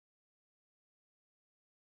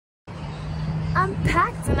I'm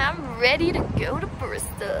packed and I'm ready to go to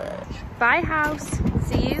Bristol. Bye house.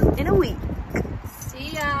 See you in a week.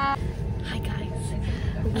 See ya. Hi guys.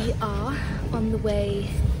 We are on the way.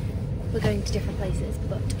 We're going to different places,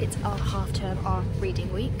 but it's our half term, our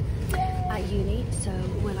reading week at uni. So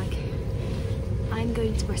we're like, I'm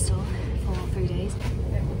going to Bristol for 3 days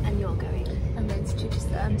and you're going. And then to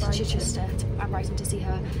Chichester. I'm writing to see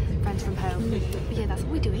her friends from home. But yeah, that's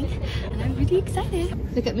what we're doing and I'm really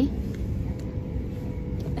excited. Look at me.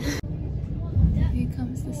 Here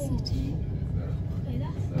comes the city.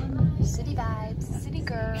 City vibes, city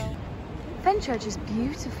girl. Fenchurch is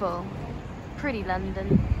beautiful. Pretty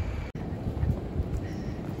London.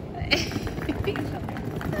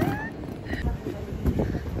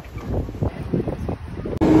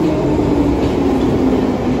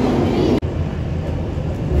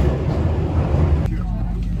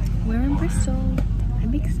 We're in Bristol.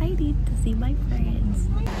 I'm excited to see my friends.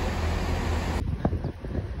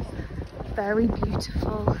 Very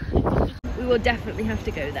beautiful. We will definitely have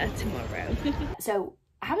to go there tomorrow. So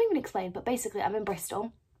I haven't even explained, but basically I'm in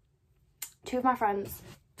Bristol. Two of my friends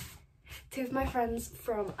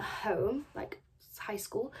from home, like high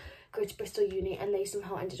school, go to Bristol uni and they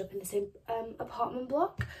somehow ended up in the same apartment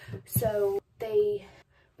block. So they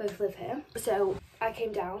both live here. So I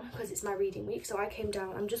came down because it's my reading week. So I came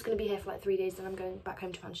down. I'm just going to be here for like 3 days, then I'm going back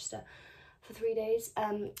home to Manchester for 3 days.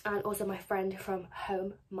 And also my friend from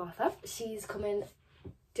home, Martha, she's coming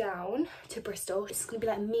down to Bristol. It's gonna be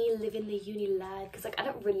like me living the uni life, because like I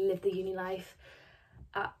don't really live the uni life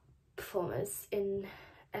at Performers in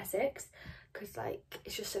Essex, because like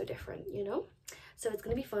it's just so different, you know. So it's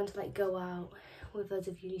gonna be fun to like go out with loads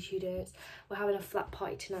of uni students. We're having a flat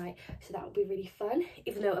party tonight, so that will be really fun,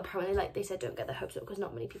 even though apparently like they said don't get their hopes up because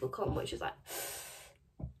not many people come, which is like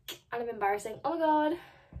kind of embarrassing. Oh my god,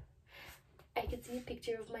 I can see a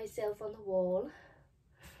picture of myself on the wall.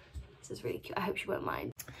 This is really cute. I hope she won't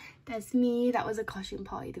mind. There's me. That was a costume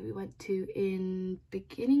party that we went to in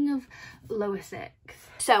beginning of lower sixth.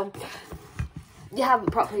 So you haven't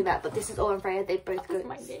properly met, but this is all Freya. They both go.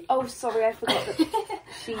 Oh, sorry, I forgot that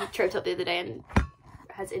she tripped up the other day and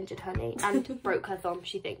has injured her knee and broke her thumb.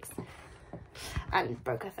 She thinks, and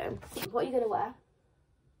broke her thumb. What are you gonna wear?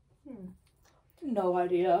 No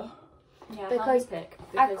idea. Yeah, because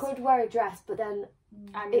I could wear a dress, but then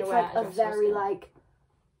it's like a very like.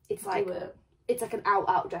 It's like it's like an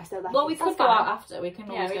out dress though. Like, well, we could go out after. We can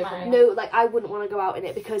always go for it. No, like I wouldn't want to go out in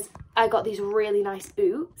it because I got these really nice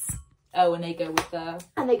boots. Oh, and they go with the.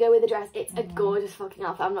 And they go with the dress. It's a gorgeous fucking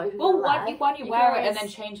outfit. I'm not even. Well, gonna lie. why do you wear it and then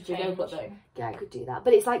change it to go clubbing? Yeah, I could do that,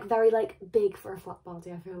 but it's like very like big for a flat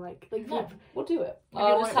party. I feel like. Yeah, we'll do it.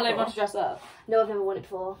 I'll just tell everyone to dress up. No, I've never worn it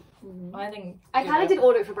before. I think I kind of did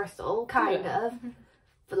order it for Bristol, kind of,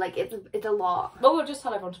 but like it's a lot. Well, we'll just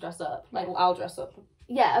tell everyone to dress up. Like, well, I'll dress up.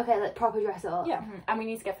 Yeah, okay, like proper dress up. Yeah, and we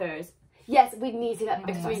need to get photos. Yes, we need to get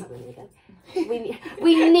photos.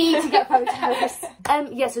 We need to get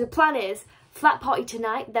photos. Yeah, so the plan is flat party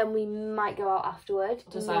tonight, then we might go out afterward.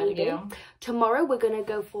 Decide to go. Tomorrow we're gonna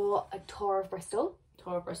go for a tour of Bristol.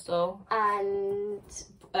 And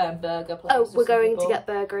burger place. Oh, we're going to get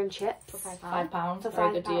burger and chips. For £5. For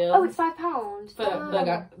Very good £5. deal. Oh, it's £5. For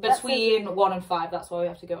burger. Between 1 and 5, that's why we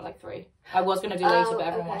have to go at like 3. I was going to do later, but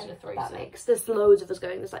everyone wanted a 3. That makes, there's loads of us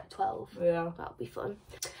going, there's like 12. Yeah. That'll be fun.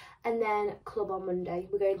 And then club on Monday.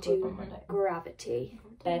 We're going to Gravity.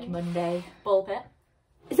 Bed Monday. Ball pit.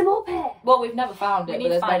 It's a ball pit. Well, we've never found it, but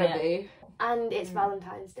there's better be. And it's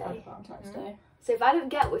Valentine's Day. Valentine's Day. So if I don't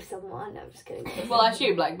get with someone, no, I'm just kidding. Well, I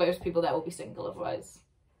assume like most people there will be single otherwise.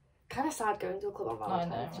 Kind of sad going to a club on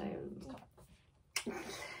Valentine's Day.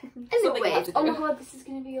 Anyways, oh my god, this is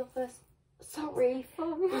going to be your first... Sorry.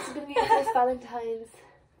 This is going to be your first Valentine's.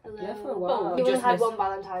 Alone. Yeah, for a while. You only had one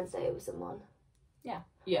Valentine's Day with someone. Yeah.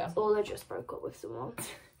 Yeah. Ola just broke up with someone.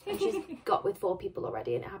 And she's got with 4 people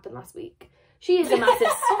already and it happened last week. She is a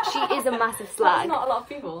massive slag. That's not a lot of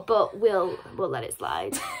people. But we'll let it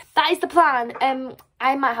slide. That is the plan.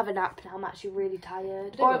 I might have a nap now. I'm actually really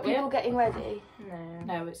tired. Or are people getting ready?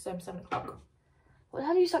 No, it's 7 o'clock. Well,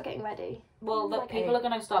 how do you start getting ready? Well, the people are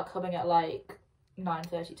gonna start coming at like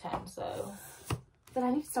 9:30, 10. So then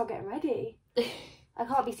I need to start getting ready. I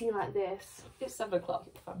can't be seen like this. It's 7 o'clock.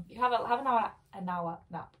 It's fun. You have an hour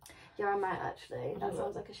nap. Yeah, I might actually. That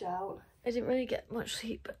sounds like a shout. I didn't really get much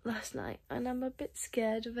sleep last night, and I'm a bit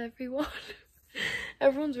scared of everyone.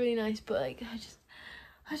 Everyone's really nice, but like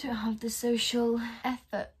I don't have the social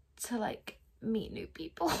effort to like meet new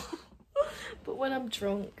people. But when I'm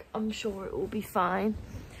drunk, I'm sure it will be fine.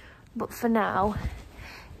 But for now,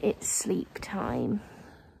 it's sleep time.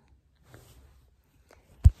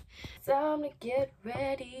 Time to get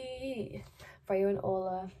ready. Freya and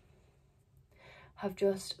Orla have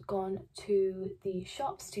just gone to the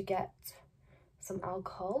shops to get some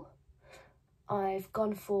alcohol. I've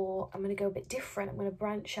gone for, I'm going to go a bit different. I'm going to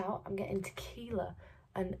branch out. I'm getting tequila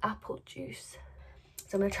and apple juice.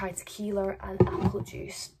 So I'm going to try tequila and apple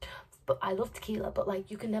juice. But I love tequila, but like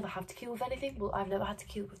you can never have tequila with anything. Well, I've never had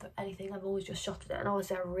tequila with anything. I've always just shotted it. And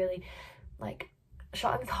obviously I really like,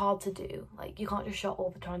 shotting is hard to do. Like you can't just shot all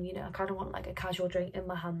the time, you know. I kind of want like a casual drink in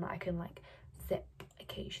my hand that I can like sip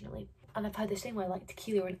occasionally. And I've heard this thing where I like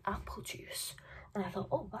tequila and apple juice. And I thought,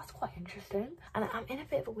 oh, that's quite interesting. And I'm in a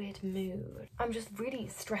bit of a weird mood. I'm just really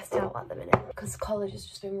stressed out at the minute because college has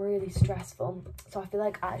just been really stressful. So I feel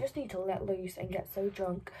like I just need to let loose and get so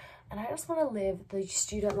drunk. And I just want to live the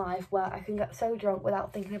student life where I can get so drunk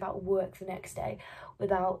without thinking about work the next day,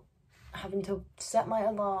 without having to set my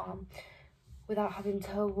alarm, without having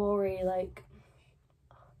to worry. Like,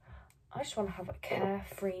 I just want to have a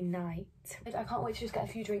carefree night. I can't wait to just get a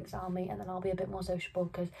few drinks on me and then I'll be a bit more sociable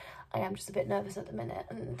because I am just a bit nervous at the minute.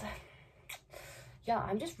 And yeah,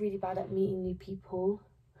 I'm just really bad at meeting new people.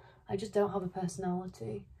 I just don't have a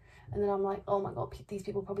personality. And then I'm like, oh my god, these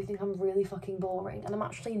people probably think I'm really fucking boring. And I'm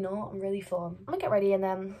actually not. I'm really fun. I'm gonna get ready and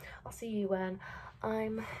then I'll see you when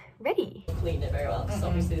I'm ready. Cleaned it very well because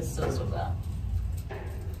obviously there's still stuff there.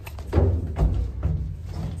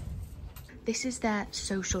 This is their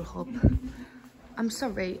social hub. I'm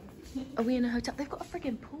sorry, are we in a hotel? They've got a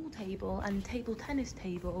friggin' pool table and table tennis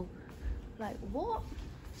table. Like, what?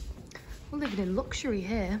 We're living in luxury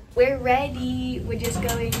here. We're ready. We're just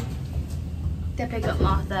going to pick up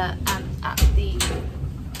Martha at the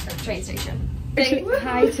train station. Say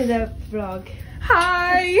hi to the vlog.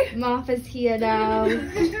 Hi! Martha's here now.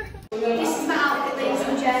 This is my outfit, ladies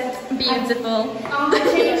and gents. Beautiful. I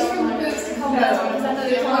changed from boots to Converse because I thought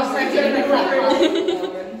it was more friendly.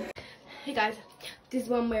 Hey guys, this is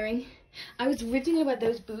what I'm wearing. I was really thinking about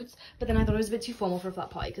those boots, but then I thought it was a bit too formal for a flat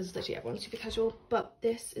party because literally everyone's super casual. But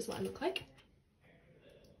this is what I look like.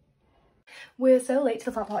 We're so late to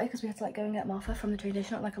the flat party because we had to like go and get Martha from the train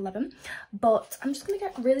station at like 11. But I'm just gonna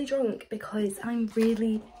get really drunk because I'm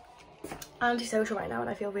really antisocial right now and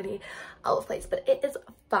I feel really out of place, but it is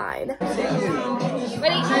fine.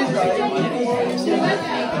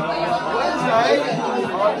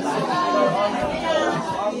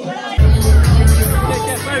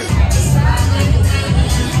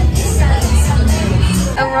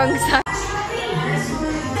 I'm wrong side.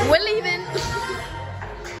 We're leaving.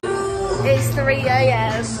 It's 3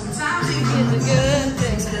 AM.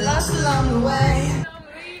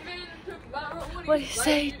 What do you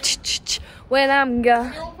say? When I'm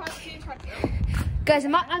gone. Guys,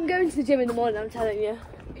 I'm going to the gym in the morning, I'm telling you.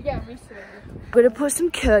 Yeah, me too. I'm gonna put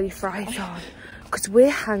some curly fries on because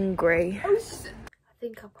we're hungry. I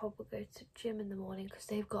think I'll probably go to the gym in the morning because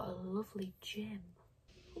they've got a lovely gym.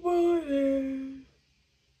 Morning.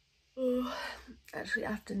 Oh, actually,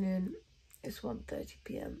 afternoon. It's 1:30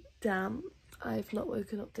 PM. Damn, I've not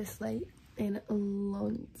woken up this late in a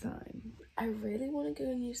long time. I really want to go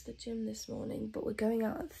and use the gym this morning, but we're going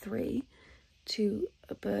out at 3 to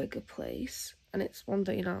a burger place and it's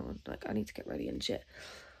 1:30 now and like I need to get ready and shit.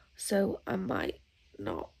 So I might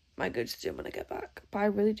go to the gym when I get back. But I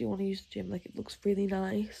really do want to use the gym. Like, it looks really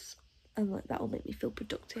nice and like that will make me feel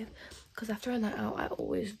productive. Because after a night out, I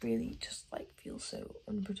always really just like feel so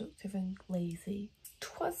unproductive and lazy.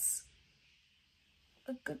 'Twas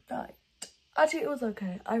a good night. Actually, it was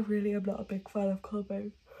okay. I really am not a big fan of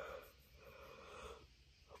clubbing.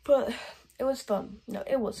 But it was fun. No,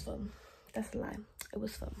 it was fun. That's a lie. It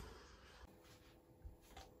was fun.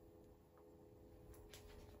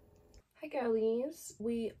 Hi girlies.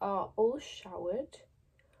 We are all showered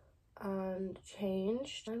and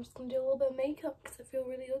changed. I'm just gonna do a little bit of makeup because I feel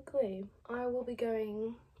really ugly. I will be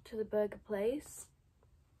going to the burger place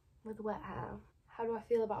with wet hair. How do I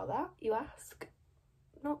feel about that, you ask?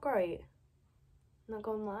 Not great. Not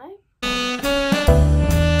gonna lie.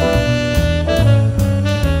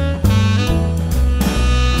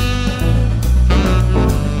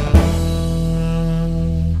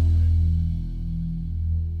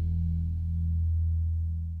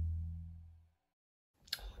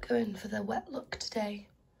 Going for the wet look today,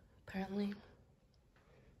 apparently.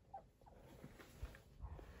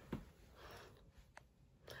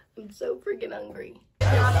 I'm so freaking hungry.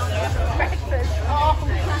 Breakfast.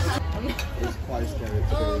 It's quite a scary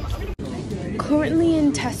experience. Currently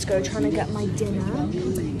in Tesco trying to get my dinner.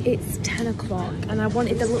 It's 10 o'clock and I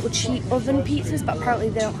wanted the little cheap oven pizzas, but apparently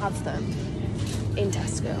they don't have them in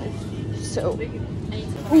Tesco. So,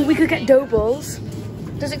 oh, we could get dough balls.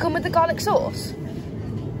 Does it come with the garlic sauce?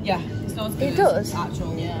 Yeah, It does?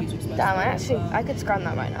 Actual, yeah. Damn, I could scan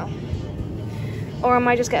that right now. Or I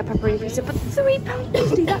might just get a pepperoni pizza for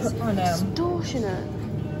 £3.50. That's I know. extortionate.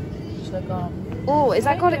 Should have gone. Oh, is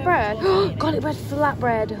that garlic bread? Garlic bread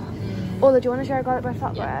flatbread. Ola, do you want to share a garlic bread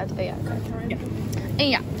flatbread? Yeah. Oh, yeah, okay.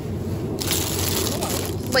 Yeah.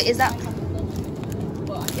 Wait, is that?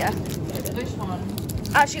 Yeah. Which one?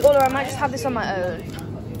 Actually, Ola, I might just have this on my own.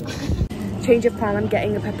 Change of plan, I'm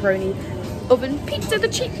getting a pepperoni oven pizza, the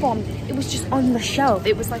cheap one. It was just on the shelf.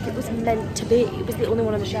 It was like it was meant to be. It was the only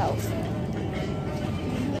one on the shelf.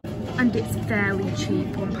 And it's fairly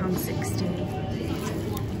cheap,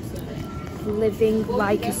 £1.60. Living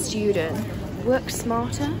like a student. Work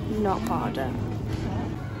smarter, not harder.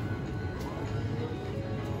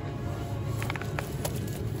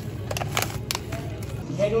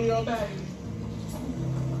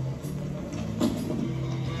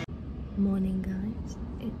 Morning, guys.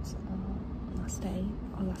 It's our last day,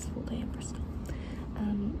 our last full day in Bristol.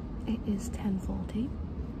 It is 10:40.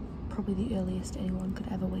 Probably the earliest anyone could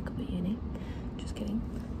ever wake up at uni. Just kidding.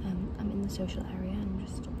 I'm in the social area and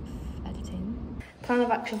just editing. Plan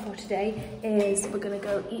of action for today is we're gonna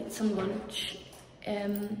go eat some lunch,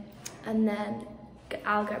 and then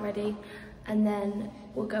I'll get ready, and then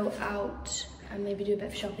we'll go out and maybe do a bit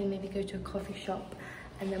of shopping, maybe go to a coffee shop,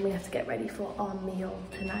 and then we have to get ready for our meal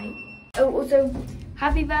tonight. Oh, also,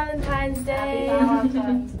 happy Valentine's Day! Happy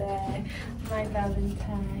Valentine's Day. My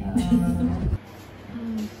Valentine.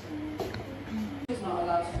 She's not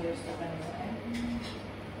allowed to do stuff anyway.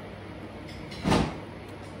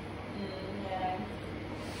 Yeah.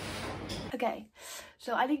 Okay,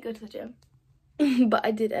 so I didn't go to the gym, but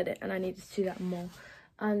I did edit and I needed to do that more.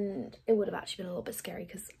 And it would have actually been a little bit scary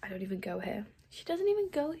because I don't even go here. She doesn't even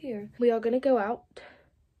go here. We are going to go out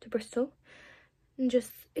to Bristol and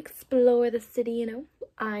just explore the city, you know.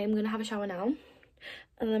 I'm going to have a shower now.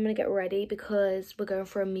 And then I'm going to get ready because we're going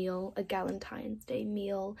for a meal, a Galentines Day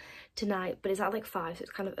meal tonight. But it's at like 5, so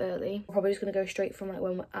it's kind of early. We're probably just going to go straight from like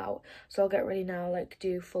when we're out. So I'll get ready now, like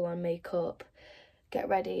do full on makeup, get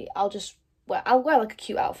ready. I'll wear like a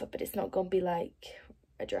cute outfit, but it's not going to be like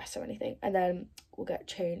a dress or anything. And then we'll get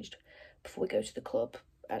changed before we go to the club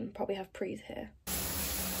and probably have prees here.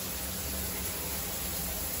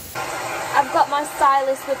 I've got my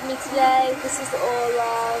stylist with me today. This is all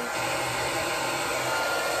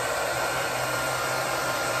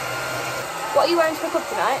what are you wearing to the club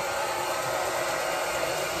tonight?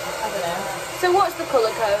 I don't know. So what's the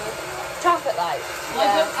colour code? Traffic lights?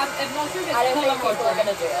 Yeah. I'm not sure if it's I don't think people are going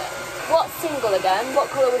to do it. What's single again? What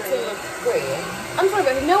colour would single? Green. I'm sorry,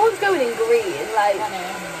 but if no one's going in green, like... I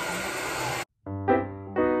know.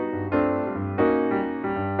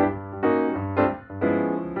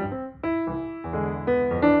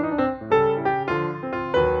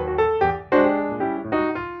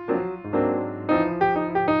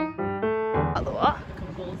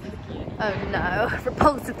 Oh no,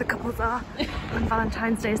 repulsive the couples are, on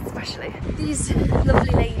Valentine's Day especially. These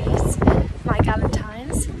lovely ladies, my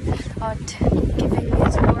Galentines, are giving me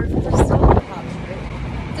a tour of Bristol.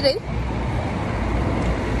 Did he?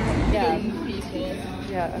 Yeah.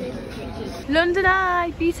 Yeah. London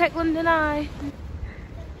Eye, BTEC London Eye.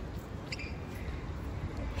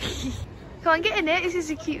 Come on, get in it, this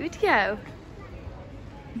is a cute video.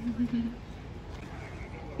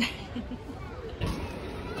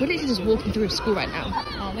 We're literally just walking through school right now.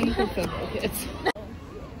 Oh, thank you for filming our kids.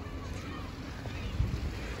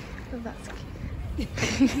 Oh, that's cute.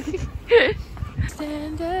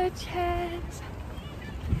 Stand a chance.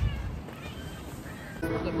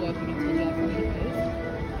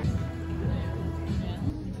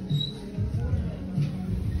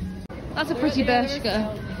 That's a pretty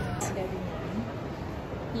Bershka.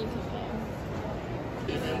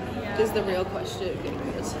 This is the real question.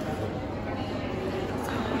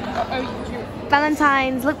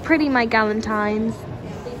 Valentines, look pretty, my Galentines.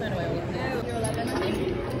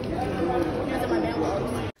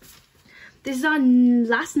 This is our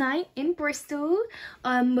last night in Bristol.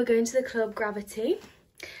 We're going to the club Gravity.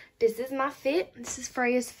 This is my fit. This is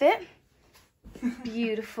Freya's fit.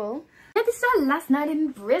 Beautiful. Yeah, this is our last night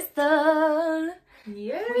in Bristol.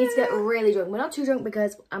 Yeah. We need to get really drunk. We're not too drunk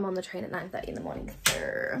because I'm on the train at 9:30 in the morning.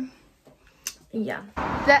 So, yeah.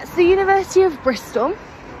 That's the University of Bristol.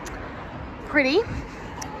 Pretty.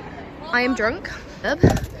 I am drunk.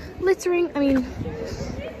 Littering, I mean,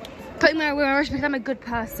 putting my away rush because I'm a good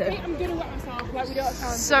person. I'm gonna wet myself, like we don't have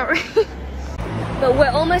time. Sorry. But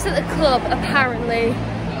we're almost at the club, apparently.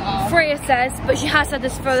 Freya says, but she has said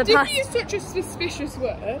this for the past... Sticky is such a suspicious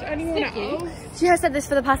word. Anyone else? She has said this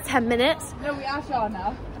for the past 10 minutes. No, we actually are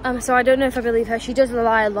now. So I don't know if I believe her. She does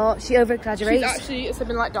lie a lot. She over-exaggerates. She's actually, it's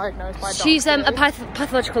been like diagnosed by a doctor. She's a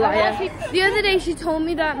pathological liar. The other day she told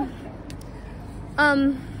me that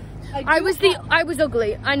I was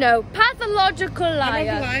ugly. I know. Pathological liar. I'm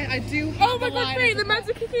not gonna lie, I do. Oh my god, wait, the meds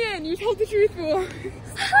are kicking in. You told the truth for.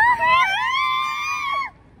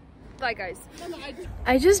 Bye, guys.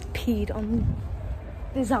 I just peed on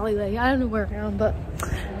this alleyway. I don't know where I am, but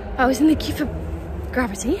I was in the queue for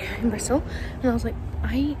Gravity in Bristol, and I was like,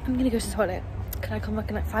 I am gonna go to the toilet. Can I come back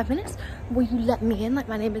in like 5 minutes? Will you let me in? Like,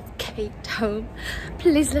 my name is Kate Home.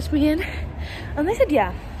 Please let me in. And they said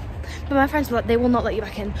yeah. But my friends were like, they will not let you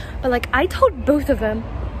back in. But like, I told both of them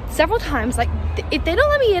several times, like, if they don't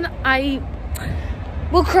let me in, I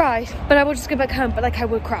will cry. But I will just go back home. But like, I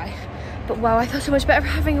would cry. But wow, I felt so much better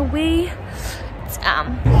having a wee.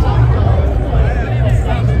 Damn.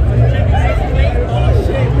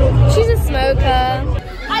 She's a smoker.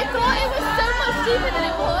 I thought it was so much deeper than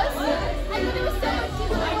it was. I thought it was so much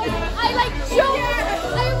deeper than it was. I like jumped.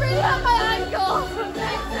 I really hurt my ankle.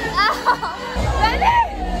 Ow. Ready?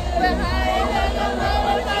 We're high and I'm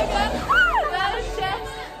rolling like a ocean.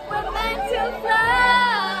 We're meant to fly.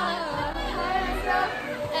 Hands up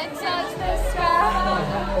and touch the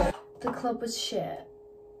sky. The club was shit.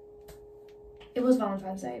 It was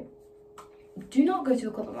Valentine's Day. Do not go to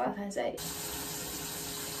a club on Valentine's Day.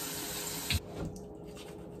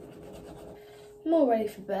 I'm all ready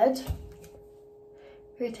for bed.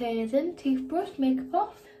 Retainers in, teeth brushed, makeup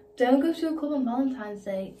off. Don't go to a club on Valentine's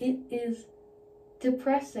Day. It is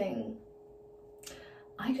depressing.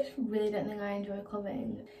 I just really don't think I enjoy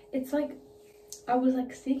clubbing. It's like I was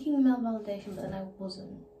like seeking male validation, but then I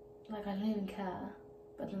wasn't. Like, I don't even care,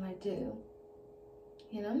 but then I do.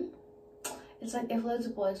 You know? It's like if loads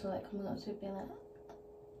of boys were like coming up to me being like,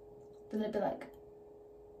 then they'd be like,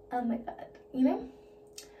 oh my god, you know?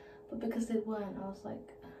 But because they weren't, I was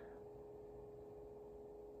like,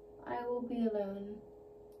 I will be alone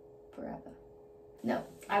forever. No,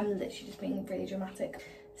 I'm literally just being really dramatic.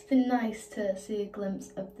 It's been nice to see a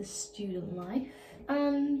glimpse of the student life,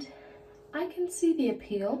 and I can see the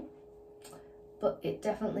appeal, but it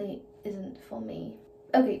definitely isn't for me.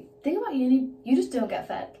 Okay, thing about uni, you just don't get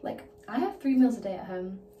fed. Like, I have 3 meals a day at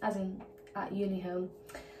home, as in at uni home.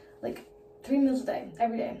 Like, 3 meals a day,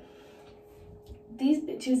 every day. These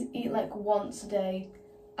bitches eat like once a day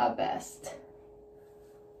at best.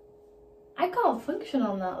 I can't function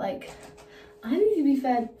on that. Like, I need to be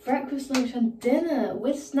fed breakfast, lunch and dinner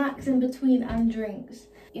with snacks in between and drinks.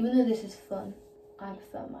 Even though this is fun, I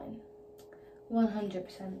prefer mine.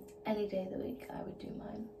 100%. Any day of the week I would do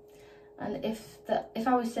mine. And if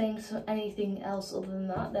I was saying anything else other than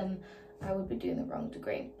that, then I would be doing the wrong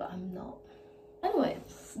degree, but I'm not. Anyway,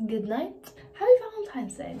 good night. Happy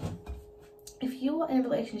Valentine's Day. If you are in a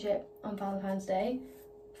relationship on Valentine's Day,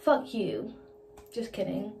 fuck you. Just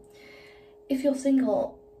kidding. If you're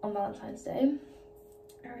single on Valentine's Day,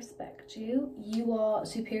 I respect you. You are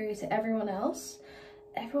superior to everyone else.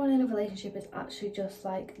 Everyone in a relationship is actually just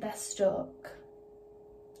like, they're stuck.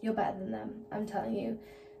 You're better than them, I'm telling you.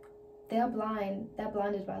 They are blind. They're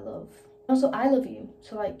blinded by love. Also, I love you.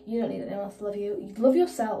 So like, you don't need anyone else to love you. You love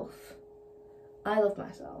yourself. I love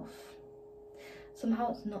myself.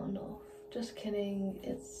 Somehow it's not enough. Just kidding,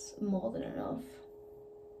 it's more than enough.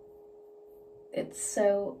 It's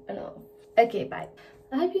so enough. Okay, bye.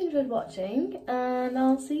 I hope you enjoyed watching, and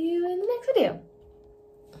I'll see you in the next video.